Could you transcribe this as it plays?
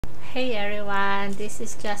Hey everyone, this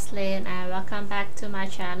is Jesslyn and welcome back to my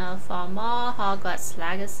channel for more Hogwarts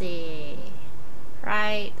Legacy.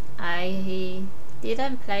 Right, I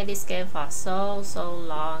didn't play this game for so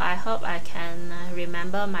long. I hope I can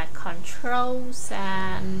remember my controls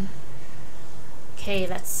and... Okay,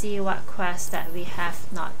 let's see what quest that we have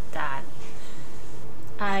not done.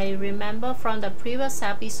 I remember from the previous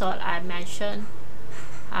episode I mentioned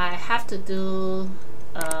I have to do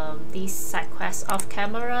these side quests off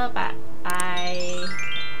camera, but I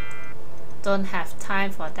don't have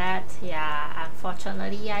time for that. Yeah,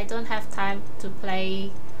 unfortunately I don't have time to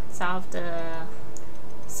play some of the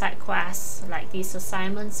side quests like these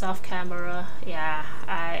assignments off camera. Yeah,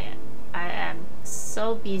 I am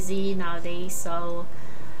so busy nowadays, so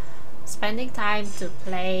spending time to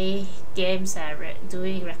play games and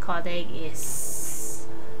doing recording is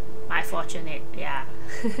my fortunate. Yeah.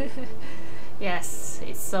 Yes,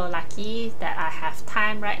 it's so lucky that I have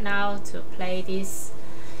time right now to play this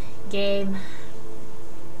game.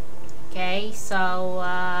 Okay, so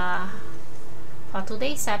for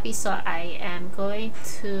today's episode I am going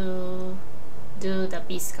to do the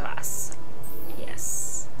beast class.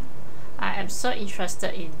 Yes, I am so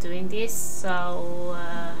interested in doing this, so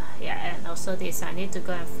yeah, and also this I need to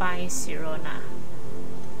go and find Sirona.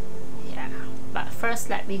 Yeah, but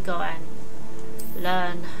first let me go and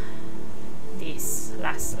learn this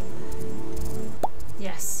lesson.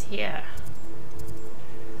 Yes, here.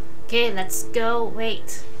 Okay, let's go.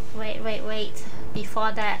 Wait.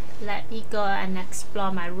 Before that, let me go and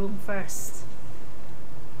explore my room first.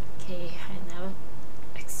 Okay, I never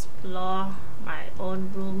explore my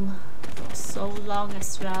own room for so long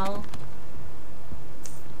as well.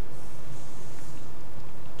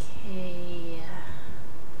 Okay,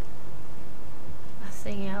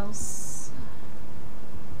 nothing else.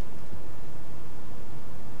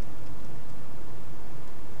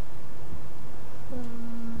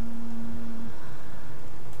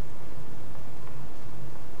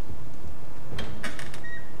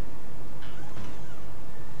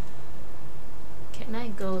 Can I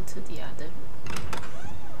go to the other room?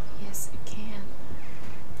 Yes, I can.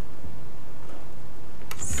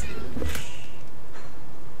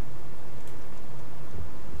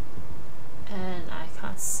 And I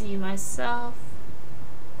can't see myself.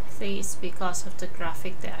 I think it's because of the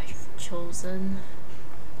graphic that I've chosen.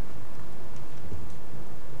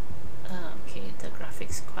 Okay, the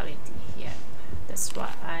graphics quality here. That's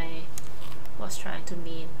what I was trying to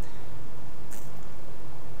mean.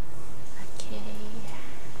 Okay.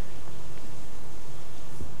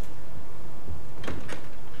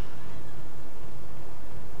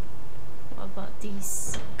 What about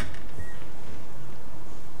these?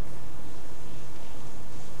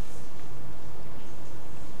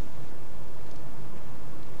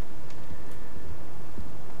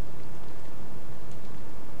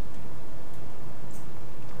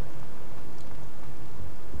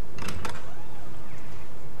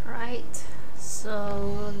 Right,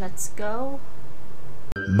 so let's go.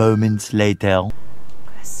 Moments later.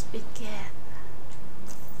 Let's begin.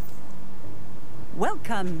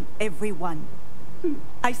 Welcome, everyone.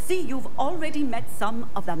 I see you've already met some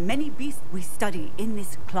of the many beasts we study in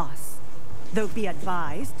this class. Though be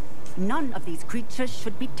advised, none of these creatures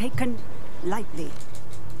should be taken lightly.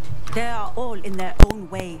 They are all in their own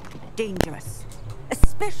way dangerous,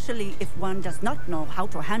 especially if one does not know how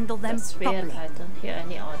to handle them properly. Weird, I don't hear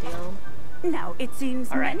any audio. Now, it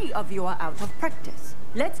seems many of you are out of practice.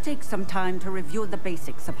 Let's take some time to review the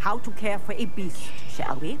basics of how to care for a beast,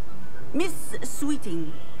 shall we? Miss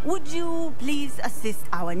Sweeting, would you please assist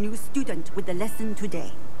our new student with the lesson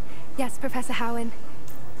today? Yes, Professor Howin.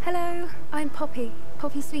 Hello, I'm Poppy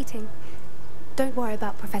Sweeting. Don't worry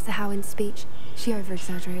about Professor Howin's speech. She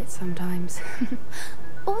over-exaggerates sometimes.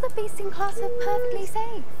 All the beasts in class are perfectly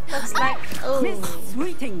safe. Looks like... Oh. Miss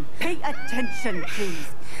Sweeting, pay attention, please.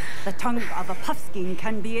 The tongue of a puffskein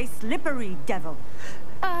can be a slippery devil.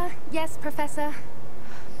 Yes, Professor.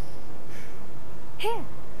 Here,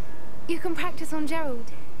 you can practice on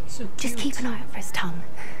Gerald. So just keep an eye out for his tongue.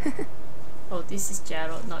 Oh, this is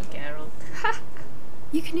Gerald, not Gerald.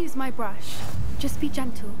 You can use my brush. Just be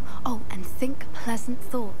gentle. Oh, and think pleasant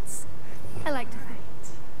thoughts. I like to think.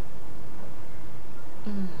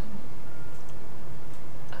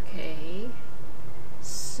 Okay,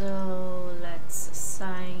 so let's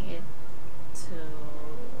assign it to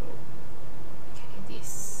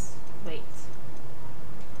this. Wait.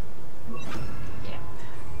 Yeah.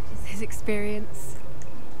 Just his experience.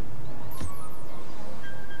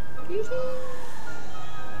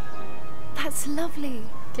 That's lovely.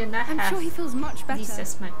 Can I I'm have sure he feels much better. this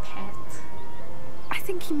as my pet? I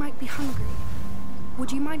think he might be hungry.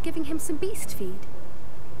 Would you mind giving him some beast feed?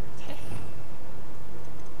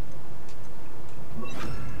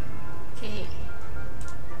 Okay.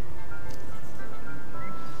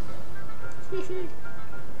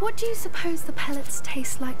 What do you suppose the pellets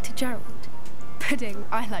taste like to Gerald? Pudding,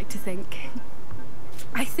 I like to think.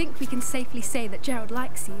 I think we can safely say that Gerald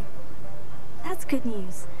likes you. That's good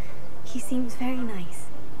news. He seems very nice.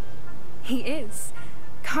 He is.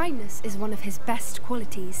 Kindness is one of his best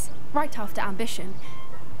qualities, right after ambition.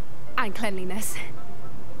 And cleanliness.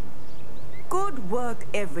 Good work,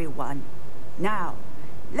 everyone. Now,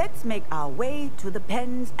 let's make our way to the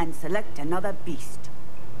pens and select another beast.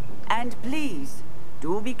 And please,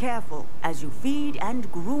 do be careful as you feed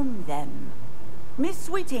and groom them. Miss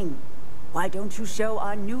Sweeting, why don't you show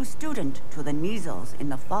our new student to the Neasels in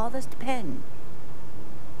the farthest pen?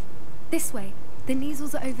 This way. The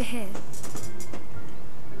Neasels are over here.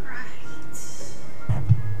 Right.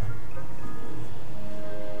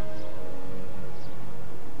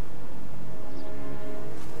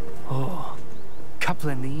 Oh, couple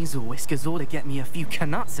of Neasel whiskers ought to get me a few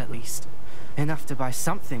canuts at least. Enough to buy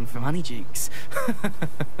something from HoneyJKX.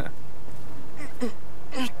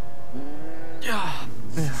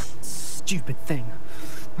 Stupid thing.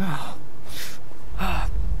 What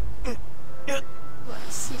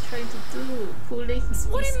is he trying to do? Pulling his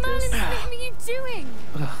What in whiskers? Merlin's name are you doing?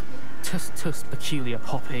 Tuss, peculiar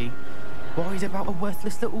Poppy. Worried about a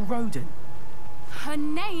worthless little rodent. Her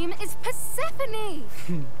name is Persephone!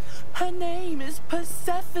 Her name is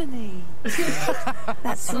Persephone.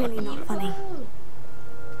 That's really not funny.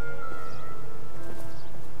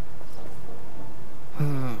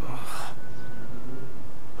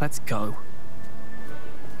 Let's go.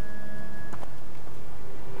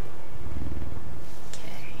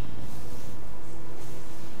 Okay.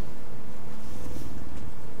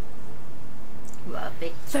 Well,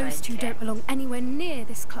 big Those two don't belong anywhere near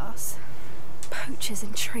this class. Poachers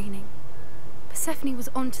in training. Persephone was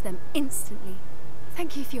onto them instantly.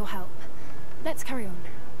 Thank you for your help. Let's carry on.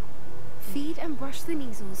 Feed and brush the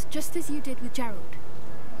Neasels just as you did with Gerald.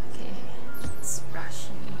 Okay, let's brush.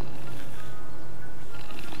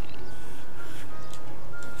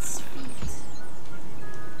 Let's feed.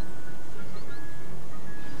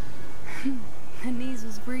 The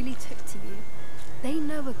Neasels really took to you. They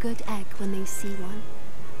know a good egg when they see one.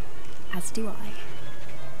 As do I.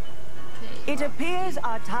 Okay. It appears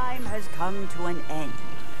our time has come to an end.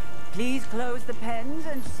 Please close the pens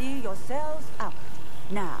and see yourselves out.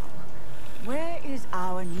 Now, where is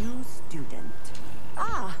our new student?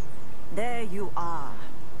 Ah, there you are.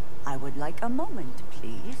 I would like a moment,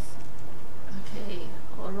 please. Okay,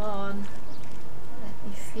 hold on. Let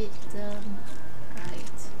me feed them.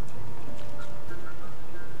 Right.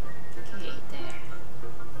 Okay, there.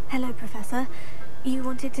 Hello, Professor. You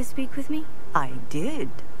wanted to speak with me? I did.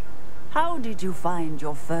 How did you find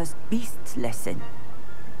your first beasts lesson?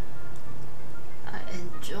 I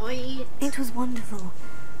enjoy it. It was wonderful.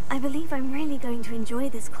 I believe I'm really going to enjoy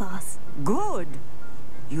this class. Good.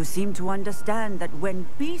 You seem to understand that when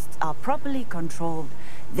beasts are properly controlled,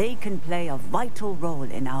 they can play a vital role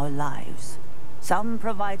in our lives. Some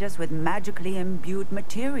provide us with magically imbued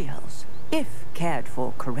materials, if cared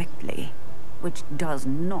for correctly, which does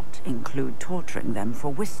not include torturing them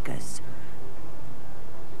for whiskers.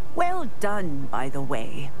 Well done, by the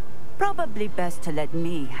way. Probably best to let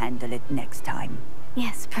me handle it next time.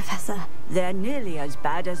 Yes, Professor. They're nearly as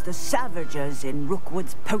bad as the Savagers in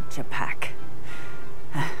Rookwood's poacher pack.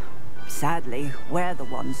 Sadly, we're the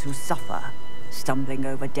ones who suffer, stumbling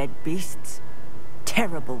over dead beasts.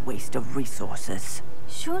 Terrible waste of resources.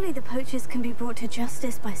 Surely the poachers can be brought to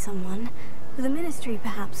justice by someone. The Ministry,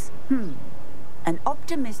 perhaps. An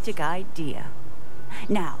optimistic idea.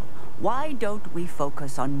 Now, why don't we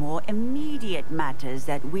focus on more immediate matters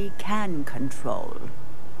that we can control?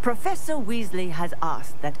 Professor Weasley has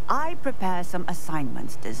asked that I prepare some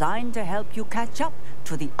assignments designed to help you catch up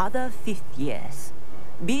to the other 5th years.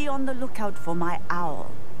 Be on the lookout for my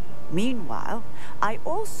owl. Meanwhile, I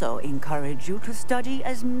also encourage you to study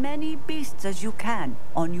as many beasts as you can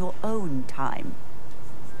on your own time.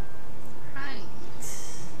 Right.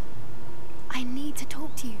 I need to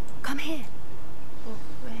talk to you. Come here. Oh,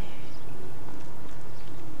 where?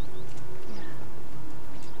 Yeah.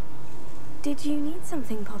 Did you need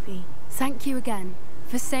something, Poppy? Thank you again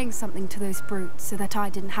for saying something to those brutes so that I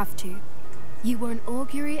didn't have to. You were an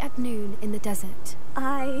augury at noon in the desert.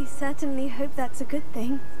 I certainly hope that's a good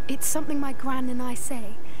thing. It's something my gran and I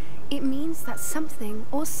say. It means that something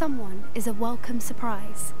or someone is a welcome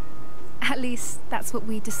surprise. At least, that's what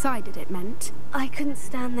we decided it meant. I couldn't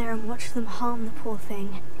stand there and watch them harm the poor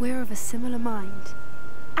thing. We're of a similar mind.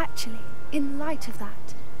 Actually, in light of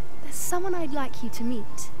that, there's someone I'd like you to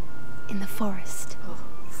meet in the forest. Oh,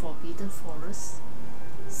 Forbidden Forest.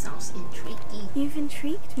 Sounds intriguing. You've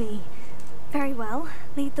intrigued me. Very well.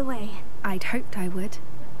 Lead the way. I'd hoped I would.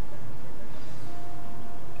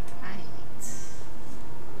 Right.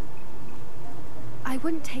 I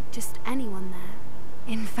wouldn't take just anyone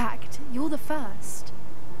there. In fact, you're the first.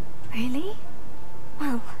 Really?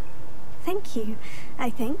 Well, thank you, I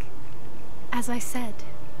think. As I said,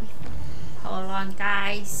 Hold on,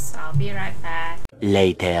 guys. I'll be right back.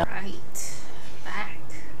 Later. Right. Back.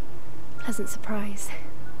 pleasant surprise.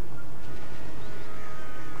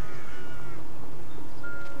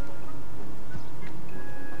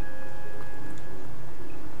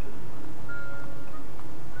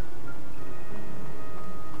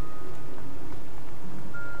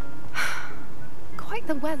 Quite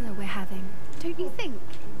the weather we're having, don't you think?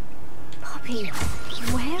 Poppy,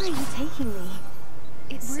 where are you taking me?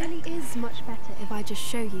 It really is much better if I just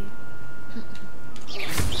show you. Need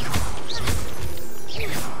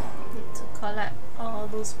to collect all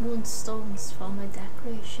those moonstones for my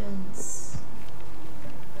decorations.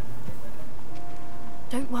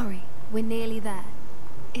 Don't worry, we're nearly there.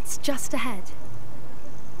 It's just ahead.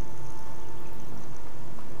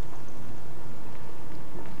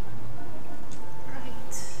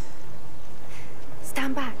 Right.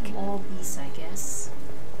 Stand back. More bees, I guess.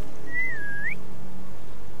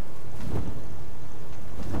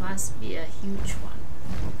 Must be a huge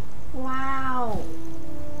one. Wow!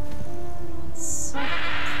 So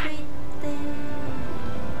pretty.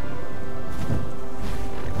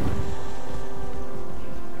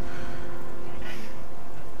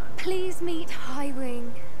 Please meet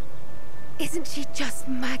HIGHWING. Isn't she just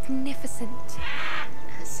magnificent?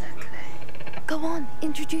 Exactly. Go on,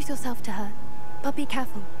 introduce yourself to her. But be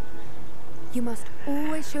careful. You must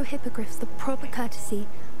always show hippogriffs the proper courtesy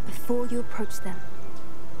before you approach them.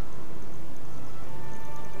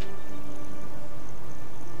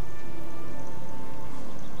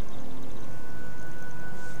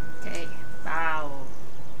 Okay, bow.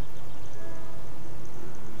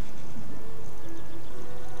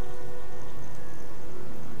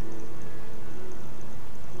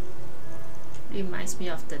 Reminds me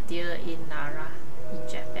of the deer in Nara in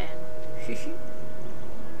Japan.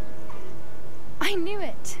 I knew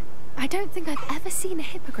it! I don't think I've ever seen a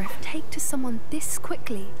hippogriff take to someone this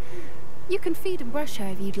quickly. You can feed and brush her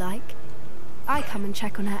if you'd like. I come and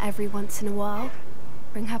check on her every once in a while.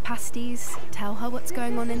 Bring her pasties, tell her what's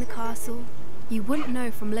going on in the castle. You wouldn't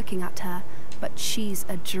know from looking at her, but she's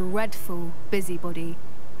a dreadful busybody.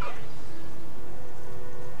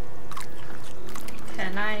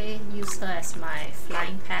 Can I use her as my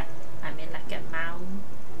flying pet? I mean like a mount.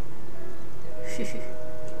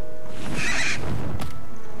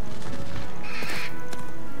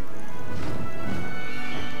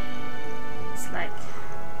 It's like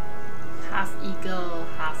half eagle,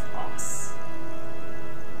 half horse.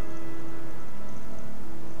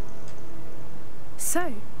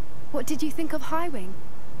 So, what did you think of HIGHWING?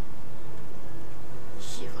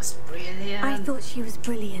 She was brilliant. I thought she was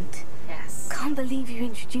brilliant. Yes. Can't believe you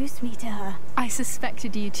introduced me to her. I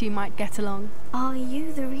suspected you two might get along. Are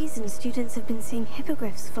you the reason students have been seeing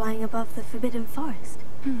hippogriffs flying above the Forbidden Forest?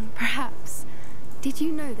 Perhaps. Did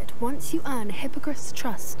you know that once you earn a hippogriff's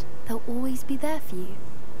trust, they'll always be there for you?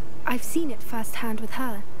 I've seen it firsthand with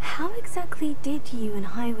her. How exactly did you and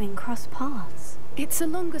HIGHWING cross paths? It's a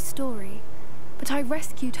longer story, but I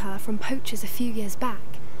rescued her from poachers a few years back.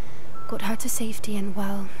 Got her to safety and,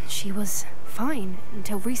 well, she was fine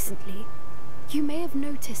until recently. You may have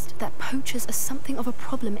noticed that poachers are something of a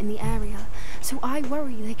problem in the area, so I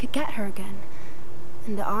worry they could get her again.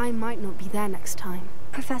 And I might not be there next time.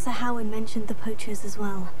 Professor Howin mentioned the poachers as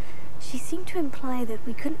well. She seemed to imply that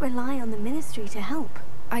we couldn't rely on the Ministry to help.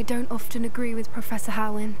 I don't often agree with Professor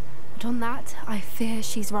Howin, but on that, I fear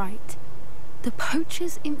she's right. The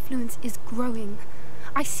poachers' influence is growing.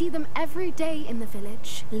 I see them every day in the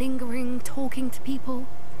village, lingering, talking to people.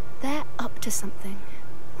 They're up to something.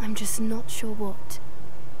 I'm just not sure what.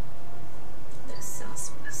 That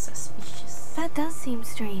sounds suspicious. That does seem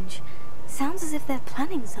strange. Sounds as if they're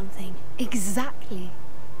planning something. Exactly.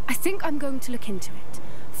 I think I'm going to look into it.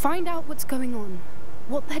 Find out what's going on,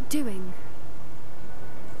 what they're doing.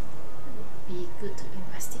 Be good to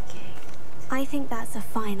investigate. I think that's a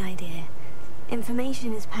fine idea.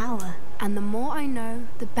 Information is power. And the more I know,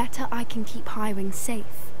 the better I can keep HIGHWING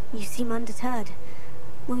safe. You seem undeterred.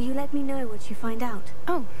 Will you let me know what you find out?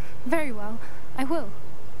 Oh, very well. I will.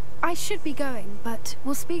 I should be going, but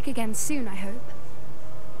we'll speak again soon, I hope.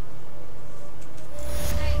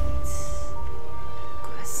 Right.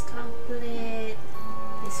 Quest complete.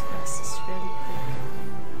 This quest is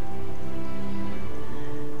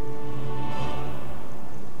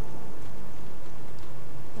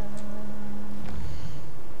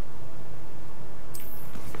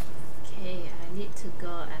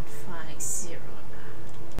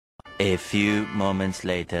A few moments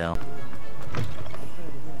later.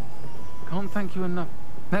 Can't thank you enough.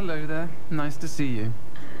 Hello there. Nice to see you.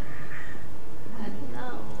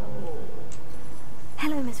 Hello.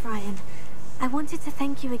 Hello, Miss Ryan. I wanted to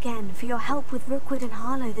thank you again for your help with Rookwood and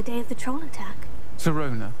Harlow the day of the troll attack.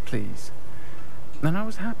 Sirona, please. And I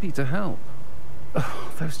was happy to help.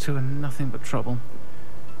 Oh, those two are nothing but trouble.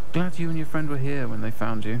 Glad you and your friend were here when they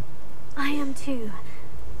found you. I am too.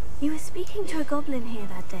 You were speaking to a goblin here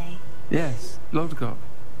that day. Yes, LODGOK.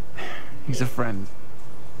 He's a friend.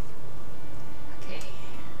 Okay.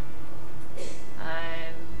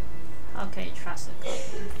 How can you trust a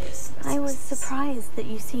goblin? Yes, I was surprised that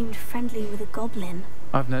you seemed friendly with a goblin.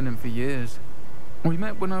 I've known him for years. We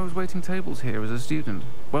met when I was waiting tables here as a student,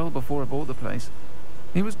 well before I bought the place.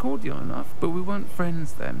 He was cordial enough, but we weren't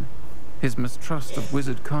friends then. His mistrust of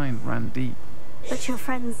wizard kind ran deep. But you're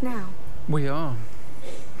friends now? We are.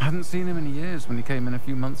 I hadn't seen him in years when he came in a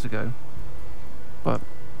few months ago. But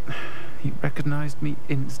he recognized me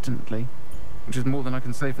instantly, which is more than I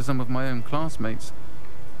can say for some of my own classmates.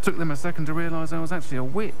 Took them a second to realize I was actually a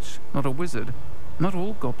witch, not a wizard. Not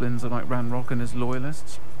all goblins are like Ranrock and his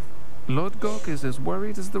loyalists. LODGOK is as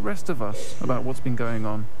worried as the rest of us about what's been going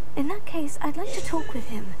on. In that case, I'd like to talk with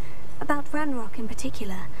him. About Ranrock in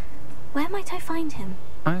particular. Where might I find him?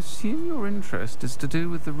 I assume your interest is to do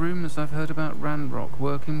with the rumors I've heard about Ranrock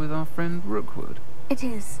working with our friend Rookwood. It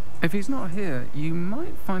is. If he's not here, you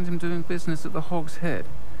might find him doing business at the Hog's Head.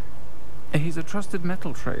 He's a trusted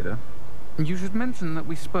metal trader. You should mention that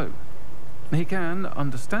we spoke. He can,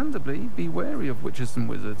 understandably, be wary of witches and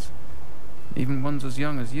wizards. Even ones as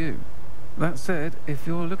young as you. That said, if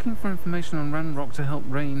you're looking for information on Ranrock to help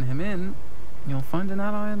rein him in, you'll find an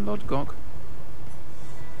ally in LODGOK.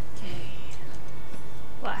 Okay.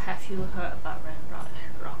 What have you heard about Ranrock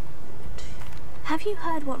and Rockwood? Have you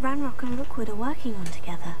heard what Ranrock and Rookwood are working on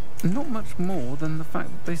together? Not much more than the fact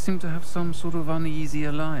that they seem to have some sort of uneasy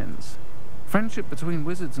alliance. Friendship between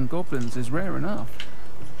wizards and goblins is rare enough.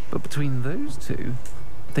 But between those two,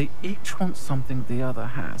 they each want something the other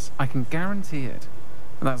has. I can guarantee it.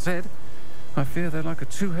 That said, I fear they're like a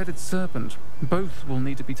two-headed serpent. Both will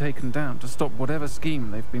need to be taken down to stop whatever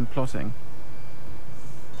scheme they've been plotting.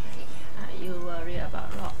 Are you worried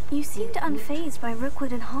about Rock? You seemed unfazed by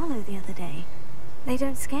Rookwood and Harlow the other day. They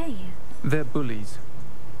don't scare you. They're bullies.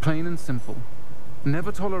 Plain and simple.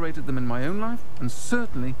 Never tolerated them in my own life, and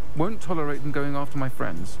certainly won't tolerate them going after my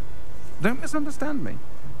friends. Don't misunderstand me.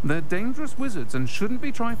 They're dangerous wizards and shouldn't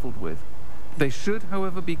be trifled with. They should,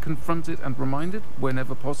 however, be confronted and reminded,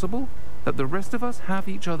 whenever possible, that the rest of us have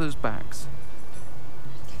each other's backs.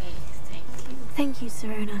 Okay, thank you. Thank you,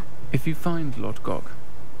 Sirona. If you find LODGOK,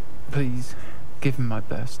 please give him my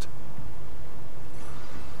best.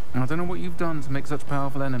 I don't know what you've done to make such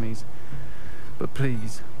powerful enemies, but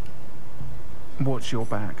please, watch your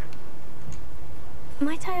back.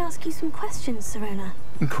 Might I ask you some questions, Sirona?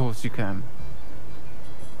 Of course you can.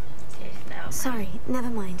 Okay, now. Sorry, never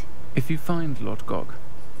mind. If you find LODGOK,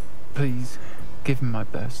 please give him my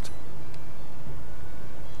best.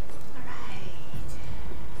 Alright.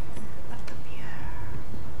 Back up here.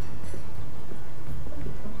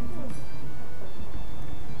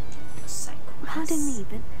 Pardon me,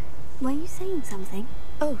 but were you saying something?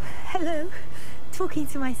 Oh, hello. Talking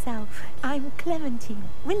to myself. I'm Clementine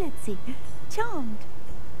Willardsey. Charmed.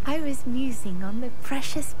 I was musing on the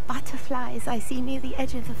precious butterflies I see near the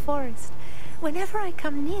edge of the forest. Whenever I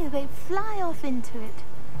come near, they fly off into it.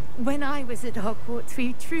 When I was at Hogwarts,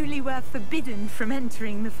 we truly were forbidden from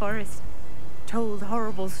entering the forest. Told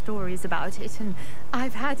horrible stories about it, and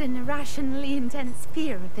I've had an irrationally intense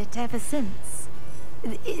fear of it ever since.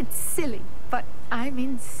 It's silly, but I'm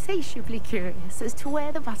insatiably curious as to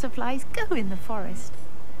where the butterflies go in the forest.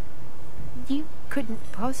 You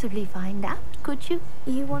couldn't possibly find out, could you?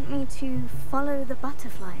 You want me to follow the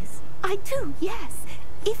butterflies? I do, yes,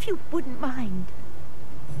 if you wouldn't mind.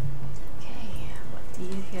 Okay, what do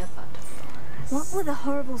you hear about the forest? What were the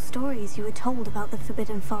horrible stories you were told about the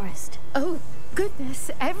Forbidden Forest? Oh, goodness,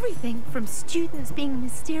 everything from students being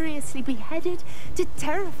mysteriously beheaded to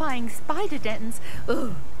terrifying spider dens.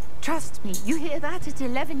 Oh, trust me, you hear that at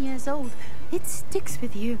 11 years old, it sticks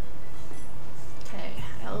with you. Okay,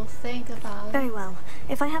 I'll think about it. Very well.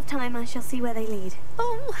 If I have time, I shall see where they lead.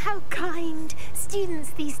 Oh, how kind.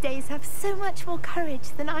 Students these days have so much more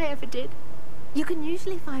courage than I ever did. You can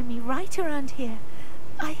usually find me right around here.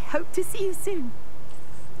 I hope to see you soon.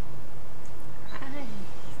 Right.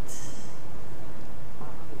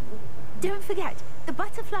 Don't forget, the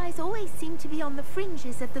butterflies always seem to be on the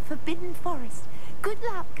fringes of the Forbidden Forest. Good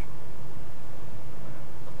luck.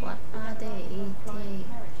 What are they eating?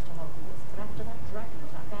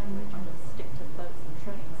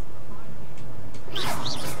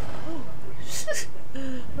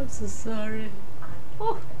 So sorry.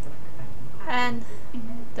 Oh, and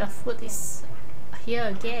the food is here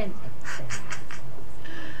again.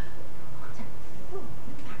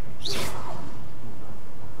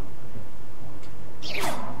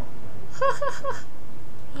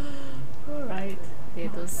 Alright, they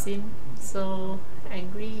don't seem so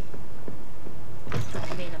angry.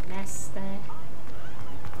 I made a mess there.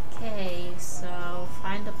 Okay, so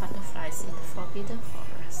find the butterflies in the Forbidden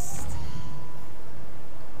Forest.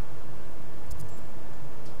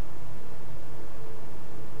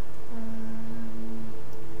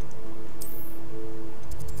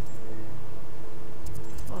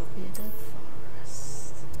 Forbidden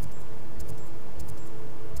Forest.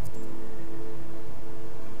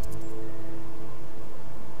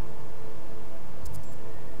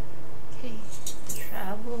 Okay,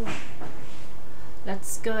 travel.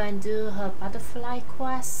 Let's go and do her butterfly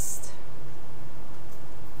quest.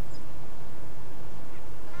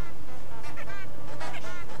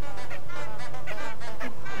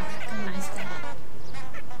 Oh, I recognize that.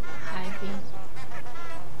 HIGHWING.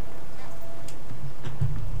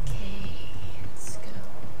 Okay, let's go.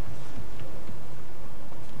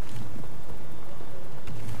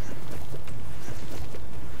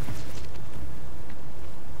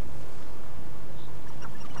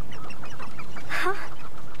 Huh?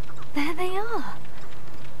 There they are.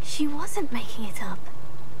 She wasn't making it up.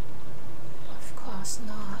 Of course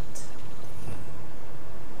not.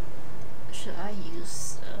 Should I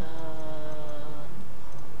use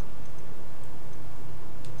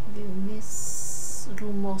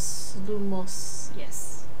Lumos,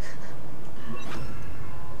 yes.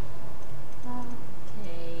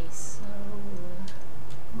 Okay, so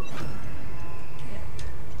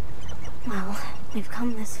Well, we've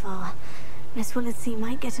come this far. Miss Witchcraft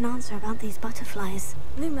might get an answer about these butterflies.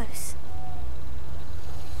 Lumos.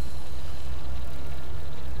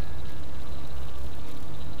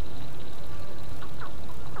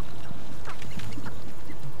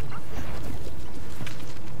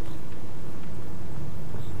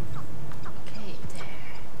 okay, there.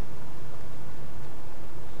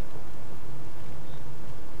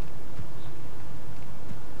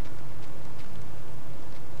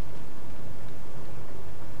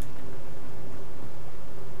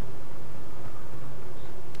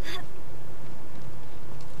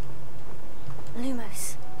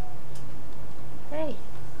 Lumos. Hey.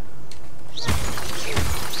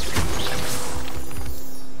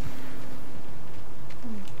 Oh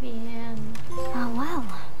man. Oh well,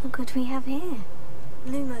 look what we have here.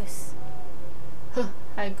 Lumos.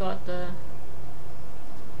 I got the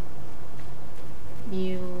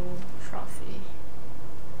new trophy.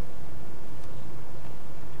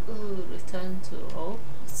 Ooh, return to oh,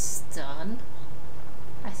 it's done.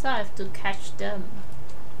 I thought I have to catch them.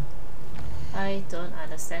 I don't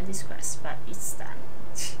understand this quest, but it's done.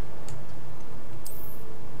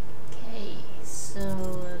 Okay,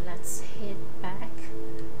 so let's head back.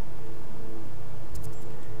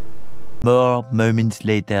 More moments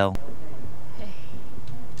later. Hey.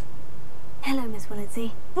 Hello, Miss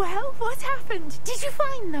Witchcraft. Well, what happened? Did you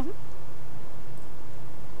find them?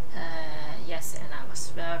 Yes, and I was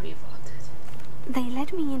very bothered. They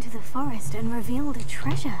led me into the forest and revealed a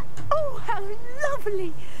treasure. Oh, how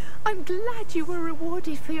lovely! I'm glad you were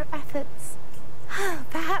rewarded for your efforts.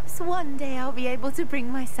 Perhaps one day I'll be able to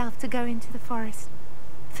bring myself to go into the forest.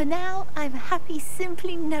 For now, I'm happy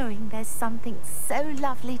simply knowing there's something so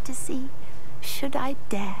lovely to see, should I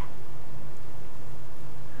dare.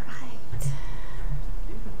 Right.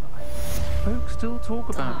 Folks still talk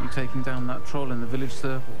about you taking down that troll in the village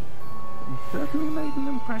circle. You certainly made an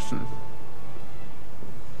impression.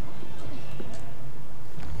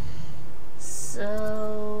 So,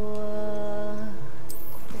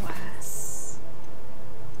 quest.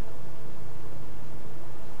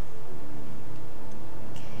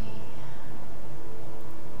 Okay.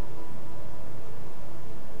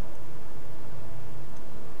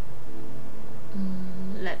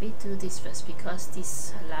 Let me do this first because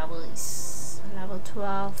this level is level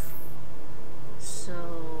 12. So,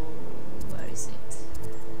 where is it?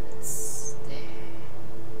 It's there.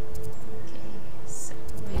 Okay, set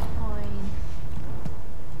waypoint.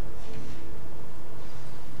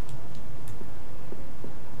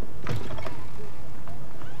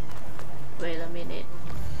 Wait a minute.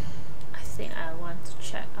 I think I want to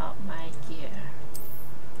check out my gear.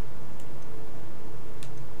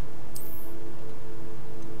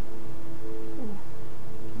 Ooh,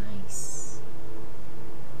 nice.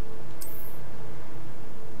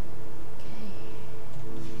 Okay.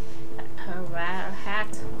 Her rare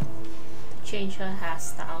hat. To change her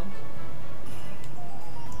hairstyle.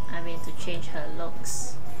 I mean to change her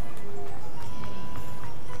looks.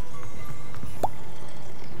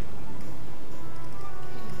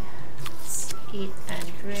 eat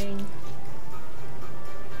and drink.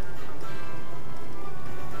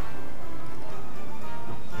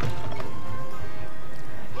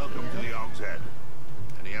 Welcome to the Og's Head.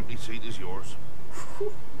 Any empty seat is yours. Can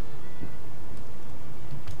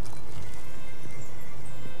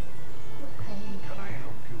I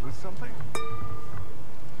help you with something?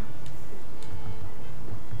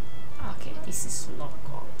 Okay, this is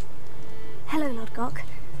LODGOK. Hello, LODGOK.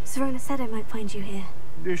 Serona said I might find you here.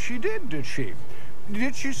 She did she?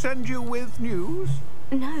 Did she send you with news?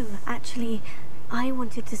 No, actually, I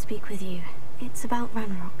wanted to speak with you. It's about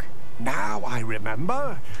Ranrock. Now I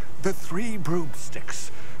remember. The 3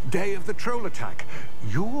 broomsticks. Day of the troll attack.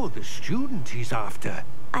 You're the student he's after.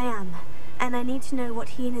 I am, and I need to know what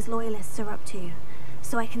he and his loyalists are up to,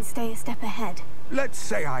 so I can stay a step ahead. Let's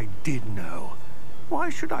say I did know. Why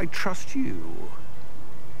should I trust you?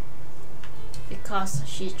 Because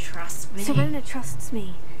she trusts me. Serona trusts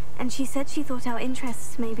me, and she said she thought our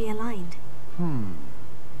interests may be aligned.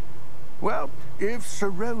 Well, if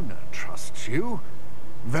Serona trusts you,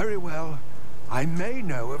 very well. I may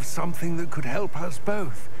know of something that could help us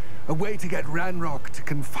both. A way to get Ranrock to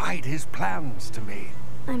confide his plans to me.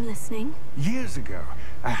 I'm listening. Years ago,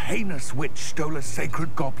 a heinous witch stole a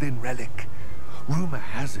sacred goblin relic. Rumor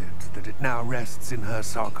has it that it now rests in her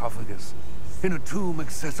sarcophagus, in a tomb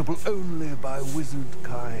accessible only by wizard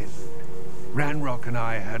kind. Ranrock and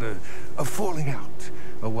I had a falling out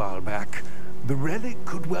a while back. The relic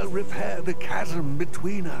could well repair the chasm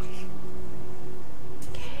between us.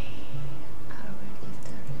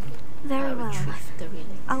 Very well.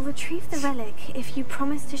 I'll retrieve the relic if you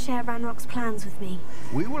promise to share Ranrock's plans with me.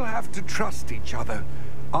 We will have to trust each other.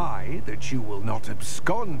 I, that you will not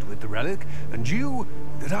abscond with the relic, and you,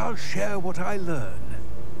 that I'll share what I learn.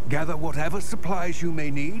 Gather whatever supplies you may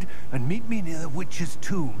need, and meet me near the witch's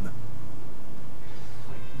tomb.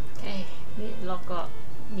 Okay, meet LODGOK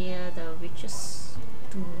near the witch's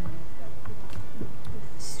tomb.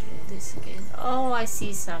 Let's do this again. Oh, I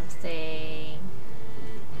see something.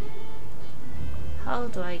 How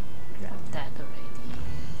do I grab that already?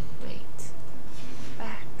 Wait.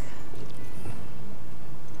 Back.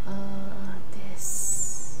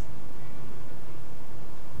 This.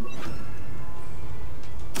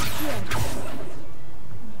 Here.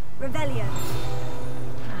 Rebellion.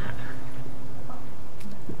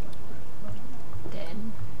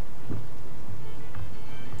 Then.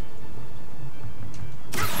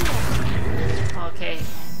 Okay.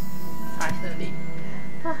 Finally.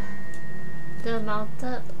 The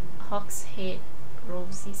mounted hawk's head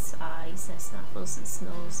rolls its eyes and snuffles its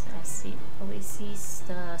nose as it oversees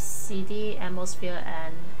the city atmosphere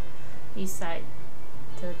and decidedly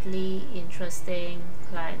interesting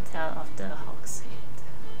clientele of the hawk's head.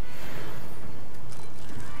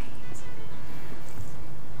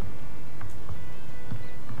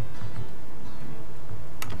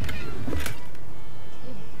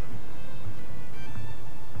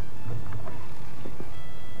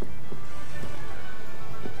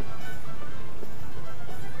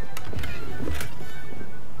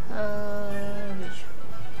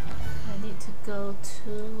 Go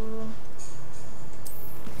to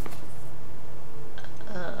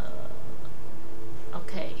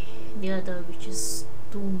okay, near the witch's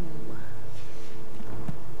tomb.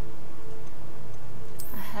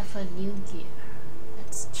 I have a new gear.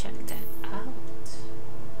 Let's check that out.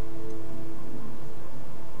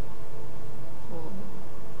 Oh,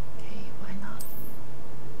 okay, why not?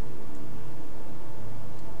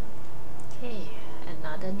 Okay,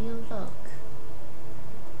 another new look.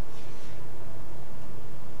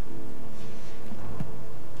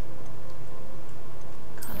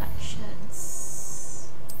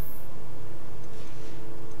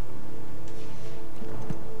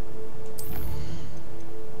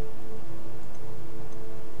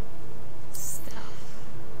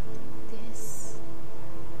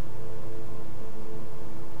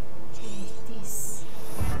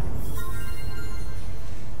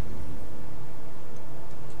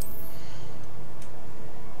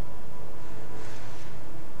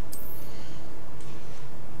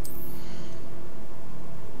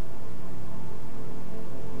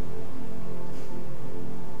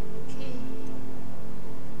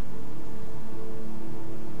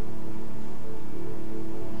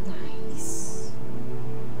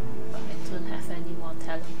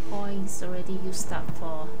 Already used up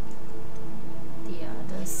for the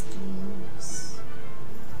other skills.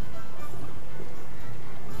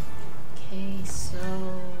 Okay, so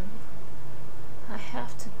I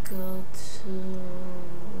have to go to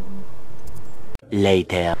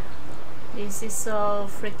later. This is so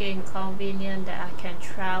freaking convenient that I can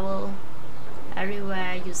travel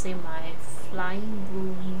everywhere using my flying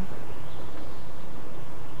broom.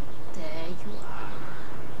 There you are.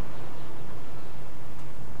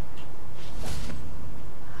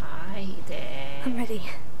 Hi there. I'm ready.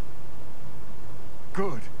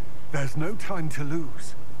 Good. There's no time to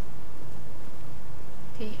lose.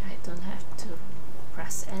 Okay, I don't have to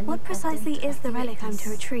press any What precisely button to is the relic activate I'm to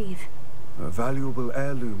this. retrieve? A valuable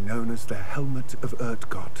heirloom known as the Helmet of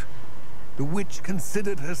Urtkot. The witch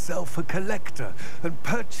considered herself a collector and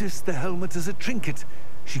purchased the helmet as a trinket.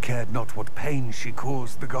 She cared not what pain she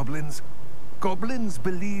caused the goblins. Goblins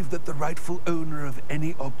believe that the rightful owner of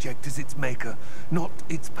any object is its maker, not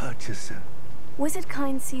its purchaser. Wizard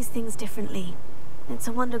kind sees things differently. It's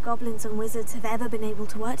a wonder goblins and wizards have ever been able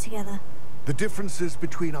to work together. The differences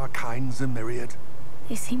between our kinds are myriad.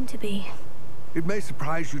 They seem to be. It may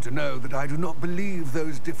surprise you to know that I do not believe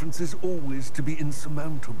those differences always to be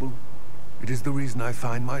insurmountable. It is the reason I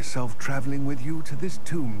find myself traveling with you to this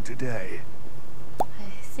tomb today. I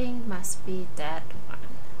think must be that one.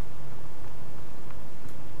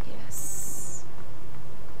 Yes.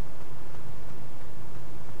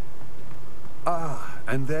 Ah,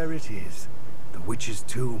 and there it is. The witch's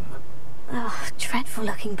tomb. Ugh, dreadful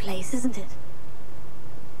looking place, isn't it?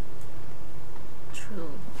 True.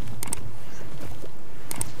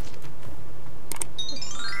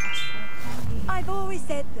 I've always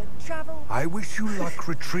said that travel... I wish you luck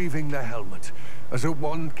retrieving the helmet. As a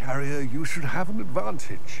wand carrier, you should have an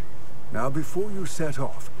advantage. Now, before you set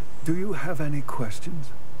off, do you have any questions?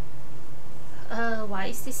 Why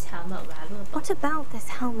is this helmet valuable? What about this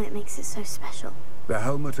helmet makes it so special? The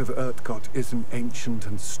Helmet of Urtkot is an ancient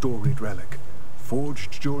and storied relic,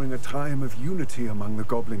 forged during a time of unity among the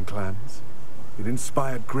goblin clans. It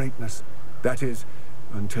inspired greatness, that is,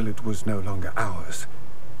 until it was no longer ours.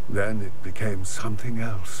 Then it became something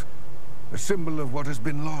else. A symbol of what has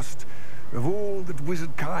been lost, of all that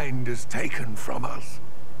wizard kind has taken from us.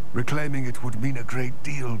 Reclaiming it would mean a great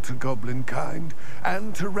deal to goblin kind,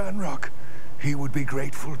 and to Ranrock. He would be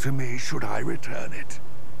grateful to me should I return it.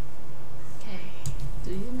 Okay.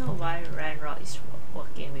 Do you know why Ranrock is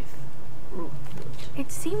working with Rookwood?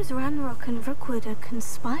 It seems Ranrock and Rookwood are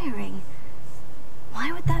conspiring.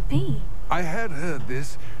 Why would that be? I had heard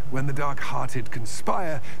this. When the dark-hearted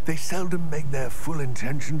conspire, they seldom make their full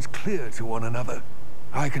intentions clear to one another.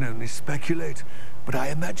 I can only speculate, but I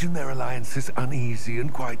imagine their alliance is uneasy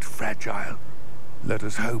and quite fragile. Let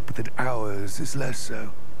us hope that ours is less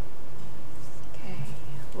so. Okay.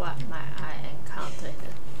 What might I encounter in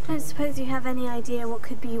the Don't suppose you have any idea what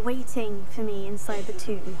could be waiting for me inside the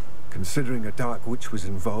tomb? Considering a dark witch was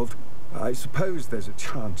involved, I suppose there's a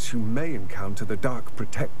chance you may encounter the Dark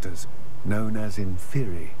Protectors, known as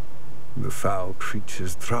Inferi. The foul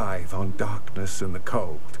creatures thrive on darkness and the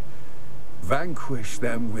cold. Vanquish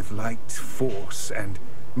them with light, force, and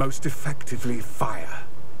most effectively fire.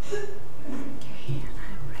 Okay,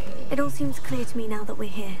 I'm ready. It all seems clear to me now that we're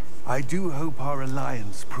here. I do hope our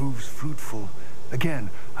alliance proves fruitful. Again,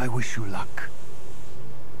 I wish you luck.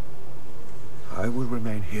 I will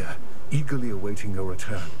remain here, eagerly awaiting your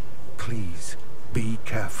return. Please, be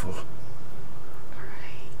careful.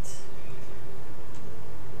 Alright.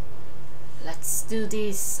 Let's do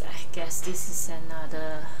this. I guess this is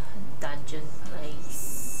another dungeon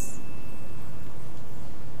place.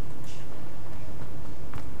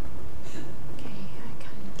 Okay, I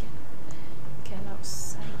can't get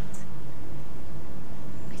outside.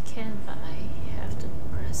 I can, but I have to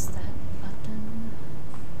press that button.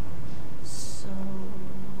 So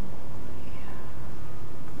yeah.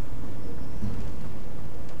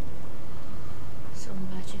 So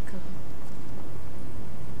magical.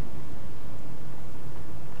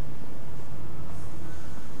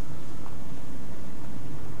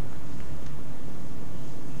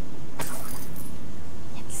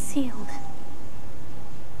 It's sealed.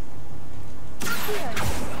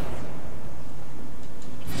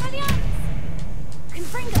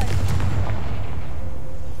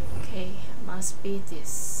 Okay, must be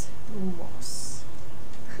this Lumos.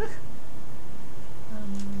 Yep.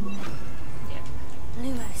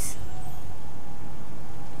 Lumos.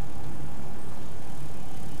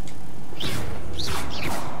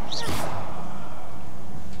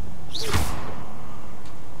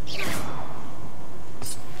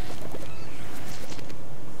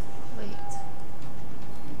 Wait.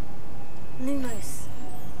 Lumos.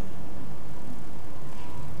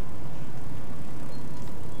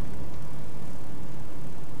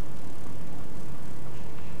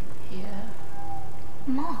 Here.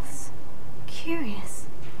 Moths. Curious.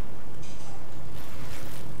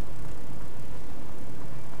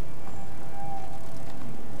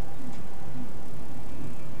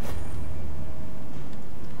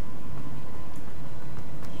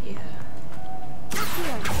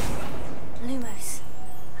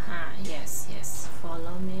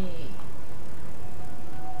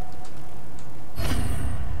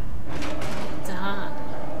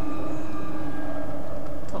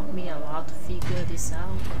 this out.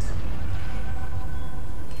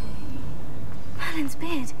 Okay. Merlin's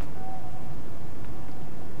beard.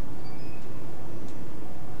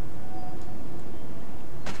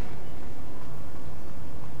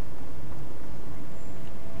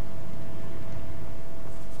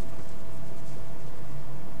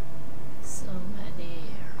 So many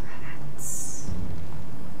rats.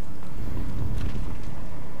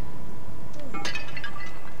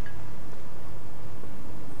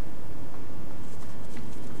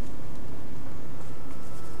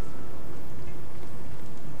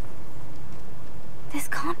 This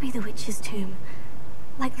can't be the witch's tomb.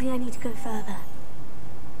 Likely I need to go further.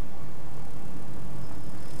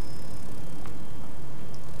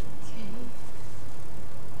 Okay.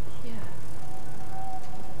 Yeah.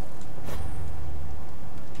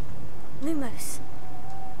 Lumos.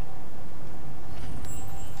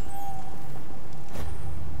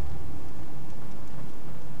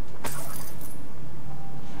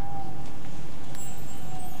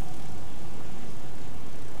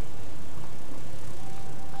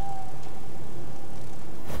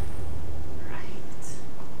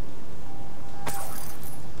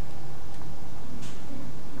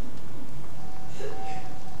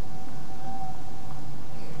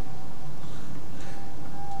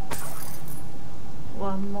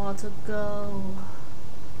 One more to go.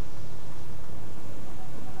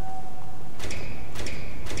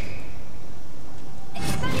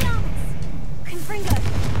 Expelliarmus! Confringo!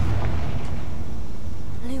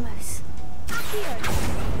 Lumos. Accio!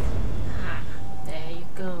 Ah, there you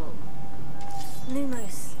go.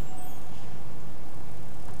 Lumos.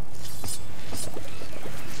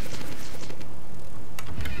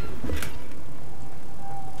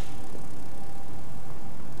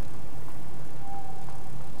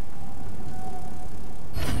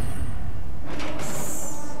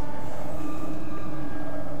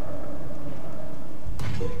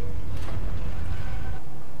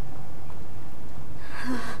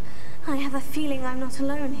 I have a feeling I'm not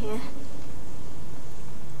alone here.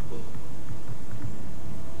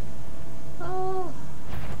 Oh,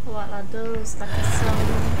 what are those? Like a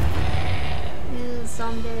zombie? Ew,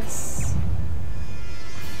 zombies.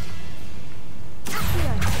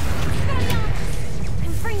 Accio! Expelliarmus!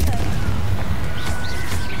 Confringo!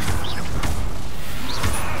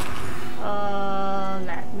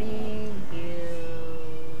 Let me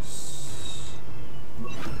use.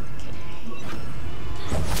 Okay.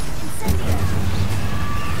 Incendio!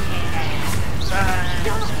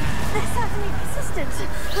 They're certainly persistent.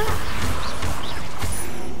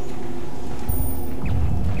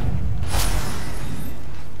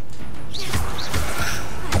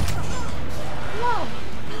 No!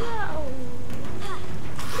 No!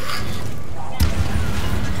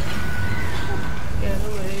 Get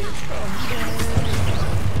away from there.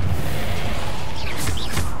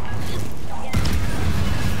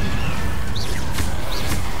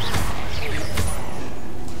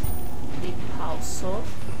 Deep pulse.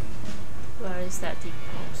 Where is that deep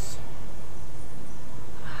pulse?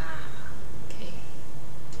 Ah, okay.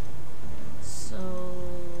 So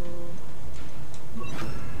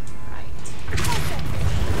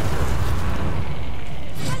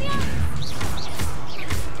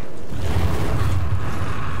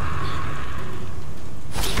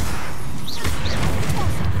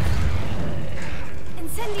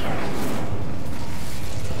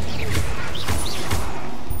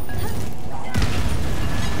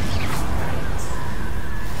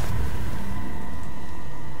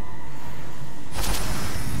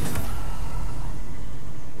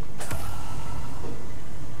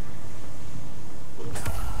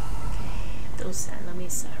those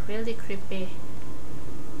enemies are really creepy.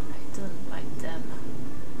 I don't like them.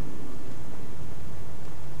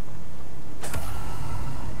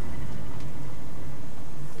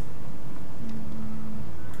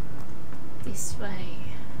 This way.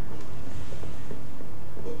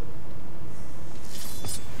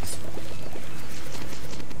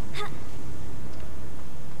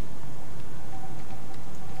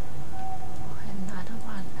 Another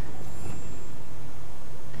one.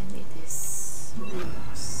 I need this.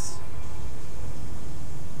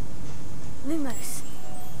 Lumos.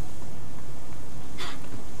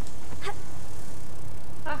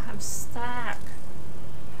 Ah, I'm stuck.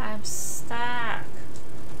 I'm stuck.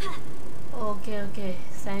 Okay, okay.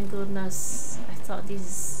 Thank goodness. I thought this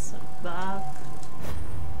is a bug.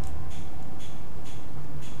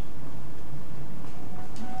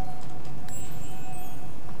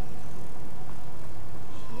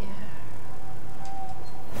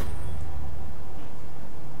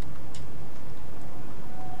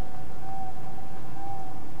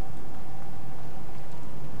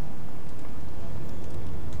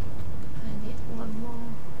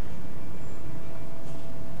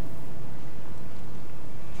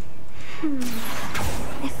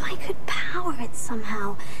 it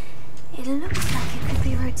somehow. It looks like it could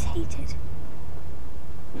be rotated.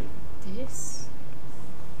 This?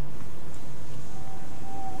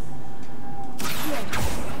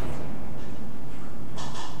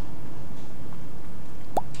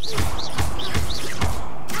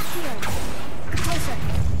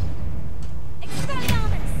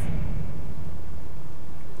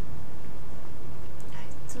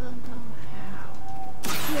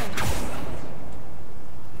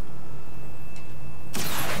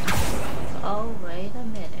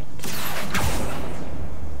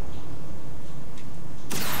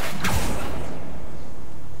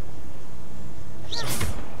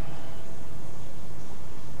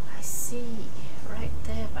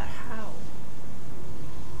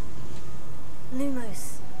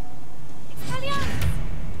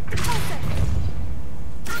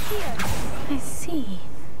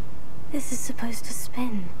 This is supposed to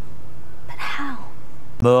spin. But how?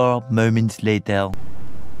 More moments later. Oh,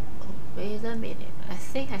 wait a minute. I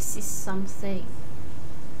think I see something.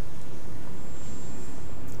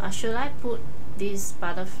 Or should I put this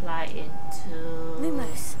butterfly into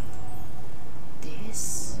Lumos?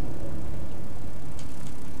 This?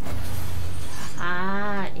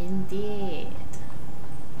 Ah, indeed.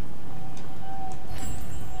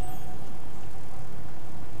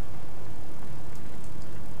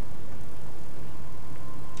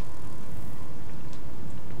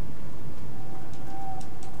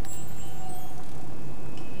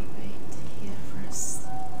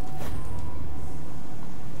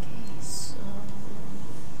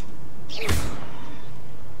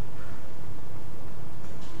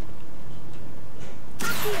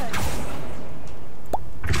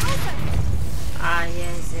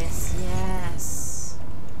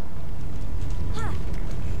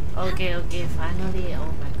 Okay, finally.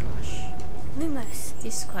 Oh my gosh. Lumos.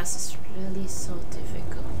 This quest is really so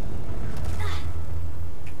difficult.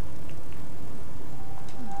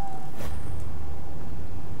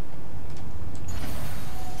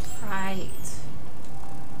 Right.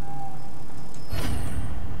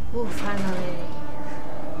 Oh, finally.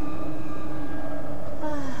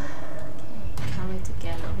 Okay, can't wait to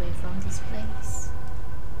get away from this place.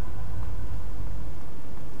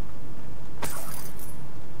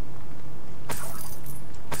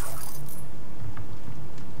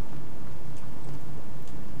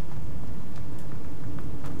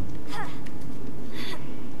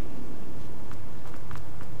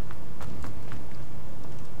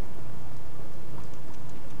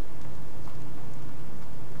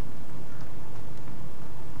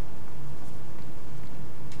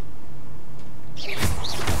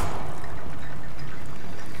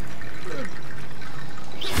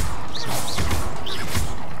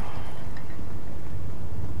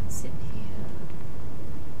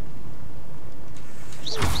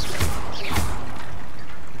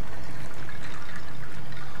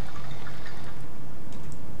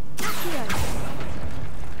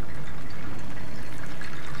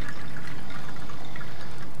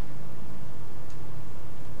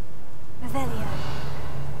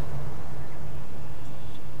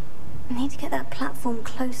 Platform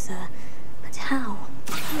closer, but how?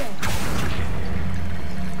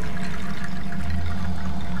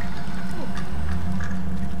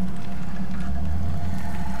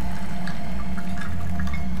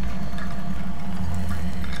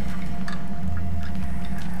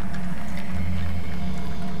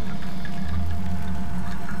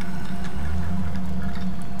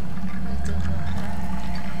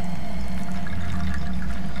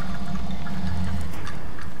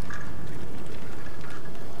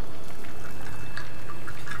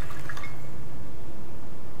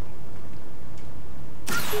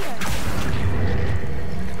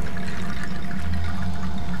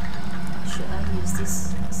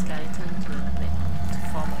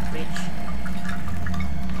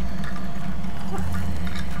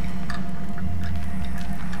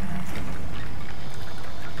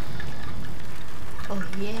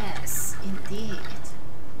 Yes, indeed.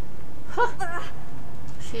 Huh.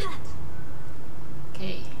 Shit.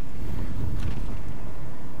 Okay.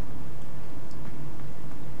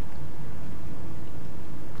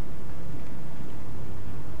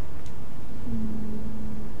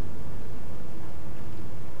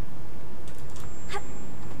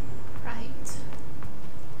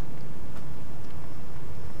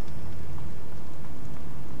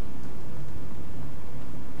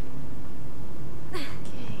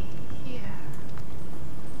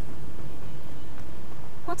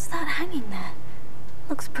 What's that hanging there?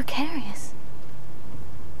 Looks precarious.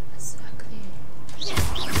 Exactly.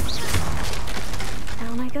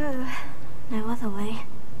 Down I go. No other way.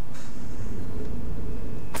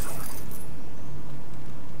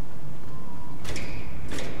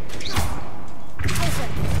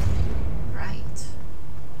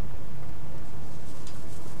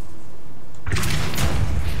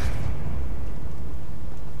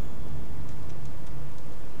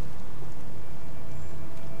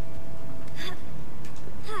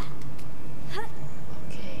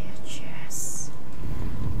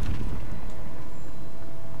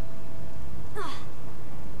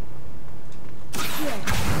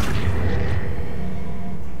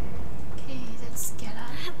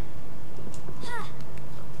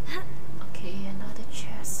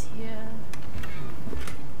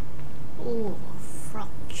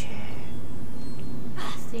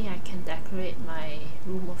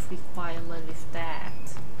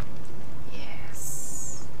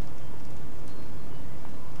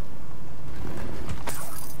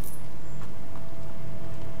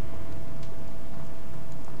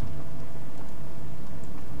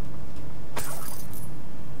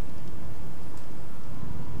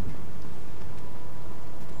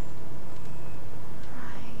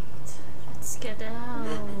 get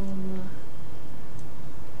down.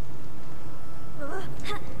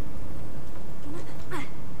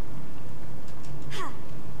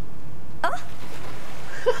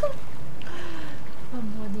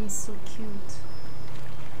 Hermione is so cute.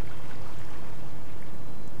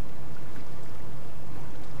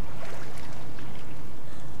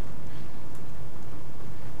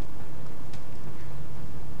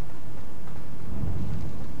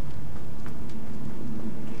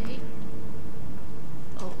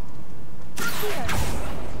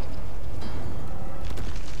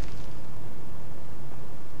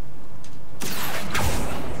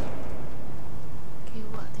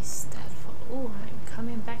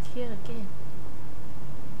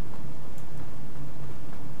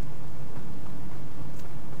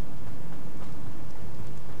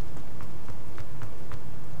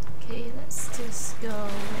 Go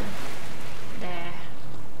there.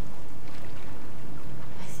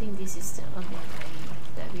 I think this is the only way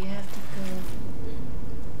that we have to go.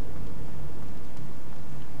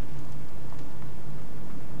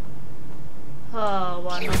 Oh,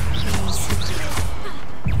 one of these.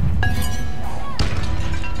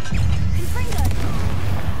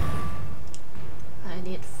 I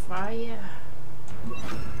need fire.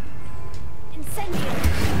 Incendio.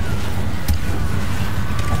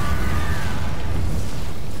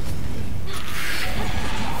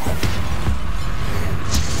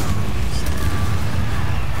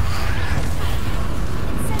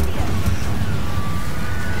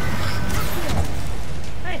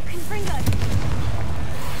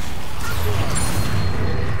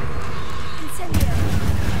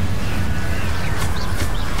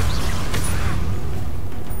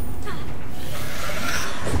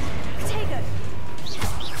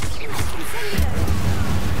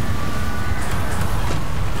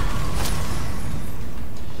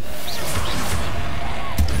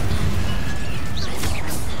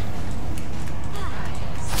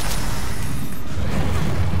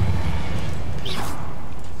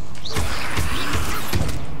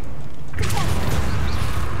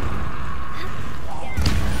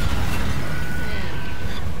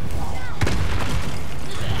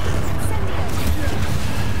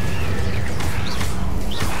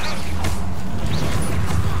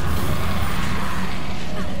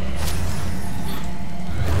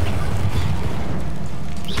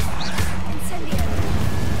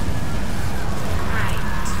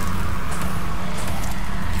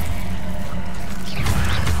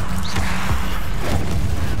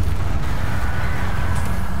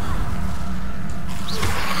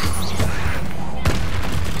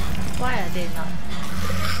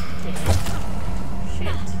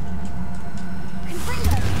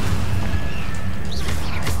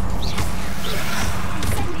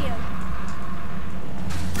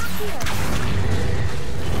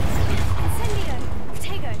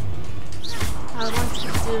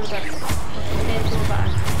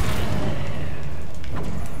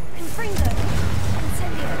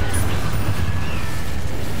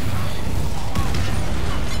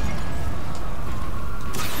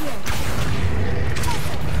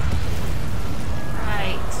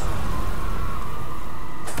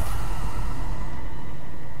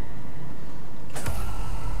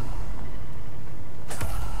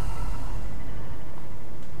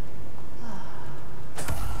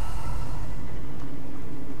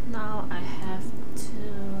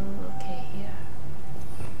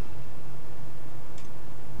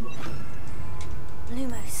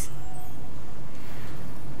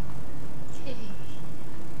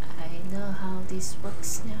 This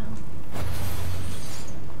works now.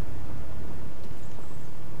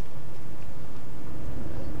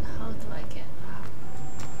 How do I get up?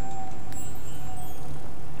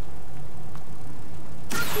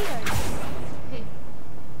 Hey.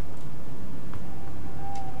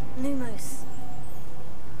 Lumos.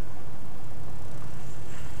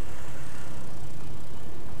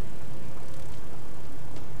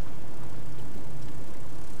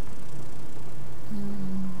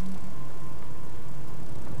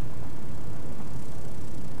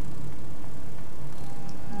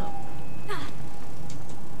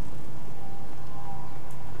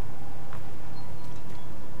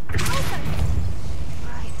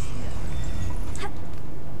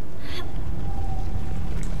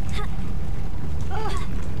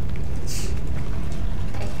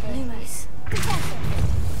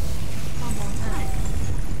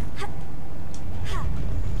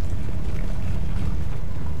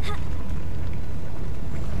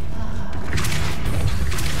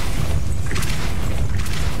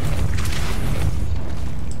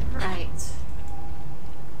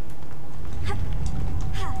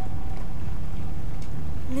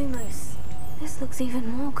 This looks even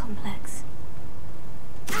more complex.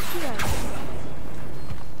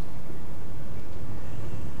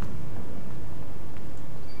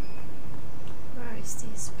 Where is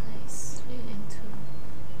this place leading to?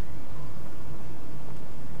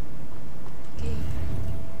 Okay.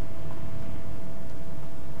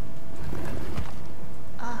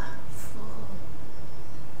 Ah, fool.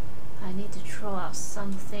 I need to throw out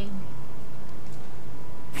something.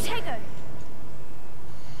 Potato!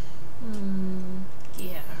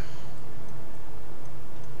 Gear.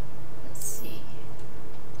 Let's see.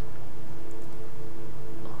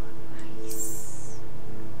 Oh, nice.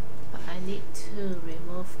 But I need to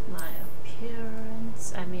remove my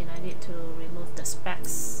appearance. I mean, I need to remove the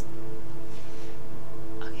specs.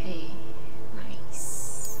 Okay,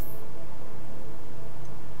 nice.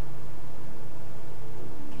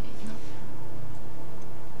 Okay, no.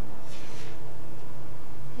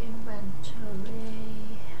 Inventory.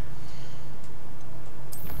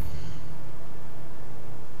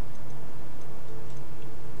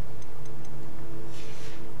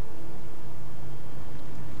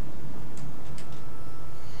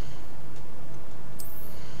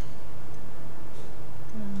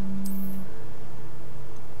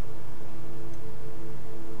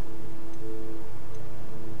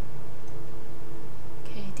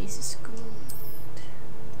 Okay, this is good.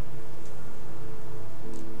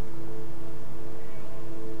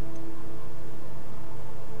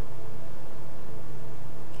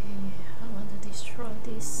 Okay, I want to destroy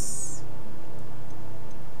this.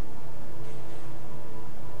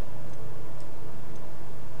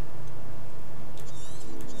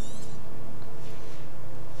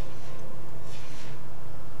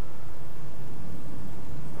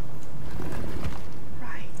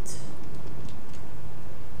 Right.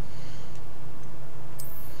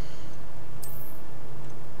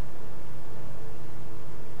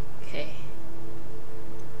 Okay.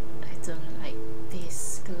 I don't like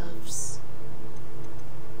these gloves.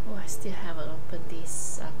 Oh, I still haven't opened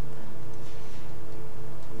this up.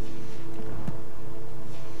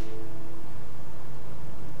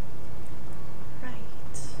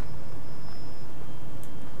 Right.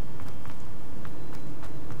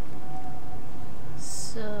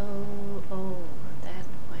 So, oh, that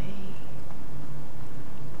way.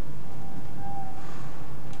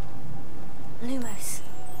 Lumos.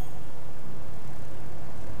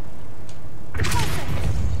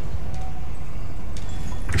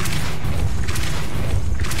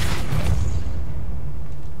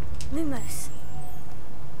 Lumos.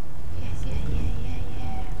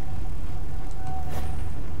 Yeah.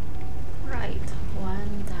 Right,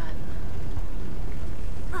 one done.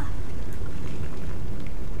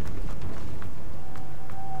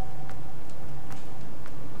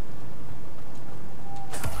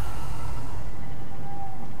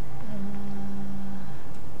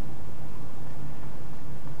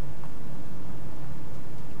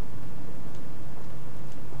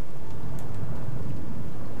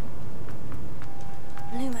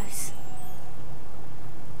 Lumos.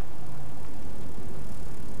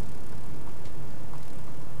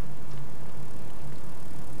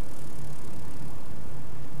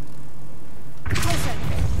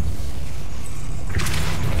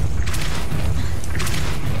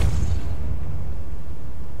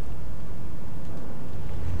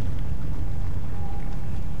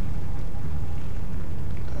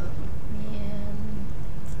 Oh man,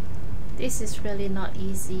 this is really not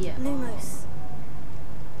easy at all. Lumos.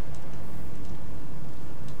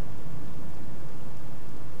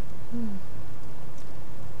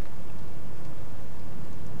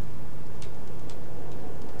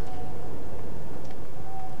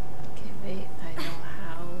 Okay, wait, I know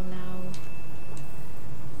how now.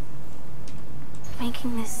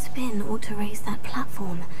 Making this spin ought to raise that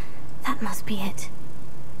platform. That must be it.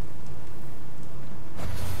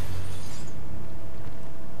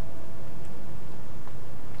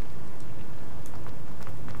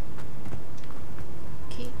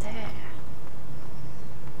 Okay, there.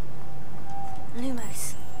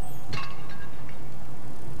 Lumos.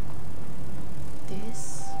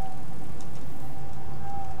 This.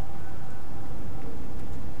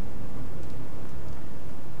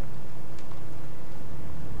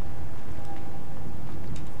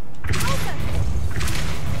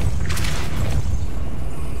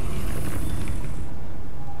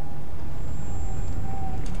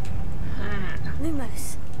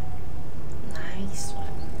 Lumos. Nice one.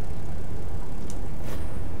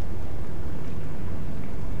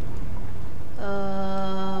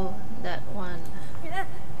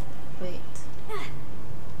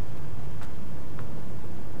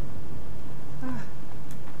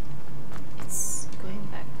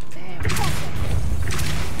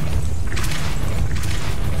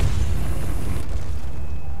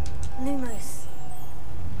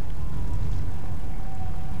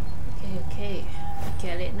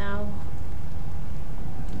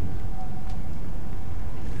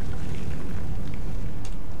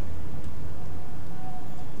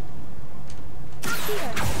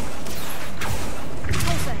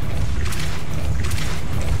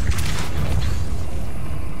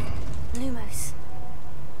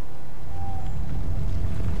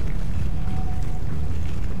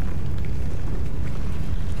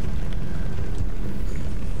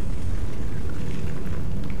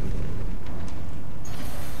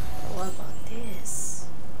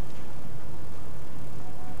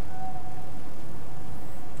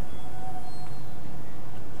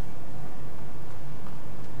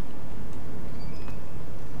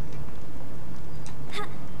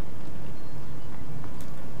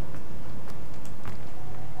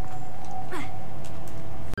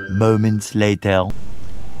 moments later.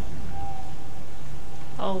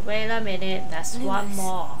 Oh, wait a minute, there's one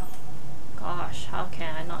more. Gosh, how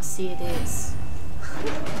can I not see this?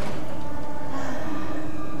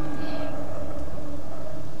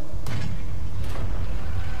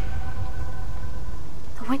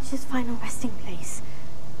 The witch's final resting place.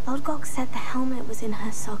 LODGOK said the helmet was in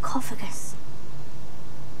her sarcophagus.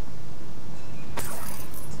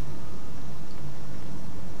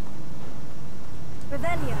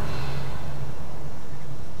 Revelio.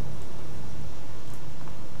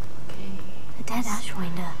 Okay. The dead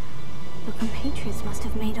Ashwinder. Your compatriots must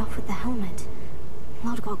have made off with the helmet.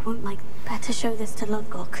 LODGOK won't like. Better show this to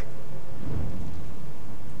LODGOK.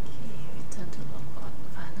 Okay, return to LODGOK.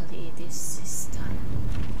 Finally, this is done.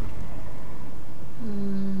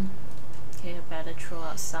 Okay, I better throw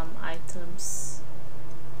out some items.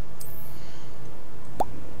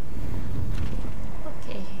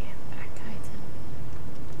 Okay, back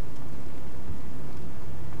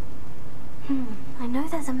item. I know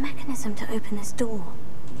there's a mechanism to open this door.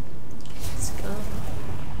 Let's go.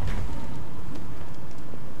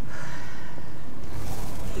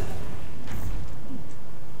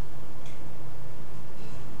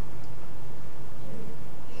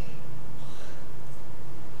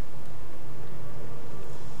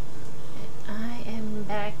 I am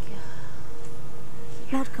back.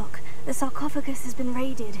 LODGOK, the sarcophagus has been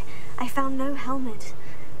raided. I found no helmet,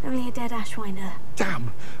 only a dead Ashwinder.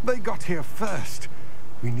 Damn, they got here first.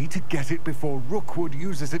 We need to get it before Rookwood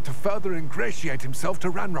uses it to further ingratiate himself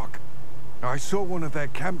to Ranrock. I saw one of their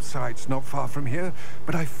campsites not far from here,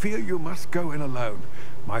 but I fear you must go in alone.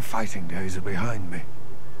 My fighting days are behind me.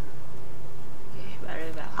 Okay,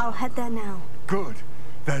 very well. I'll head there now. Good.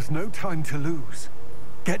 There's no time to lose.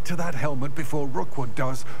 Get to that helmet before Rookwood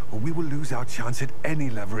does, or we will lose our chance at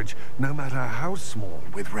any leverage, no matter how small,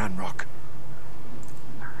 with Ranrock.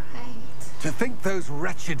 To think those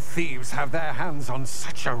wretched thieves have their hands on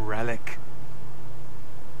such a relic.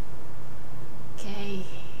 Okay.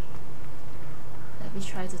 Let me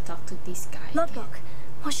try to talk to this guy. LODGOK,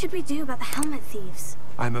 what should we do about the helmet thieves?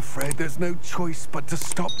 I'm afraid there's no choice but to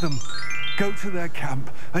stop them. Go to their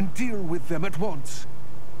camp and deal with them at once.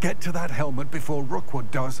 Get to that helmet before Rookwood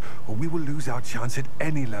does, or we will lose our chance at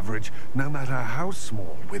any leverage, no matter how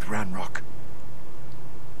small, with Ranrock.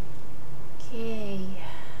 Okay.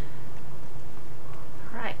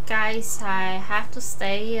 Alright guys, I have to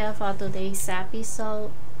stay here for today's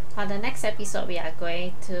episode. On the next episode, we are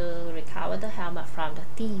going to recover the helmet from the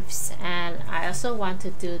thieves, and I also want to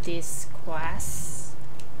do this quest.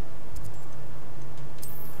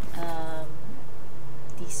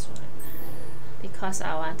 This one, because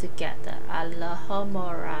I want to get the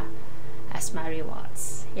Alohomora as my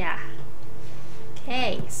rewards. Yeah.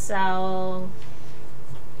 Okay, so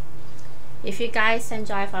if you guys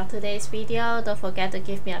enjoyed for today's video, don't forget to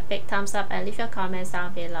give me a big thumbs up and leave your comments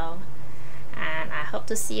down below. And I hope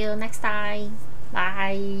to see you next time.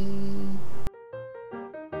 Bye.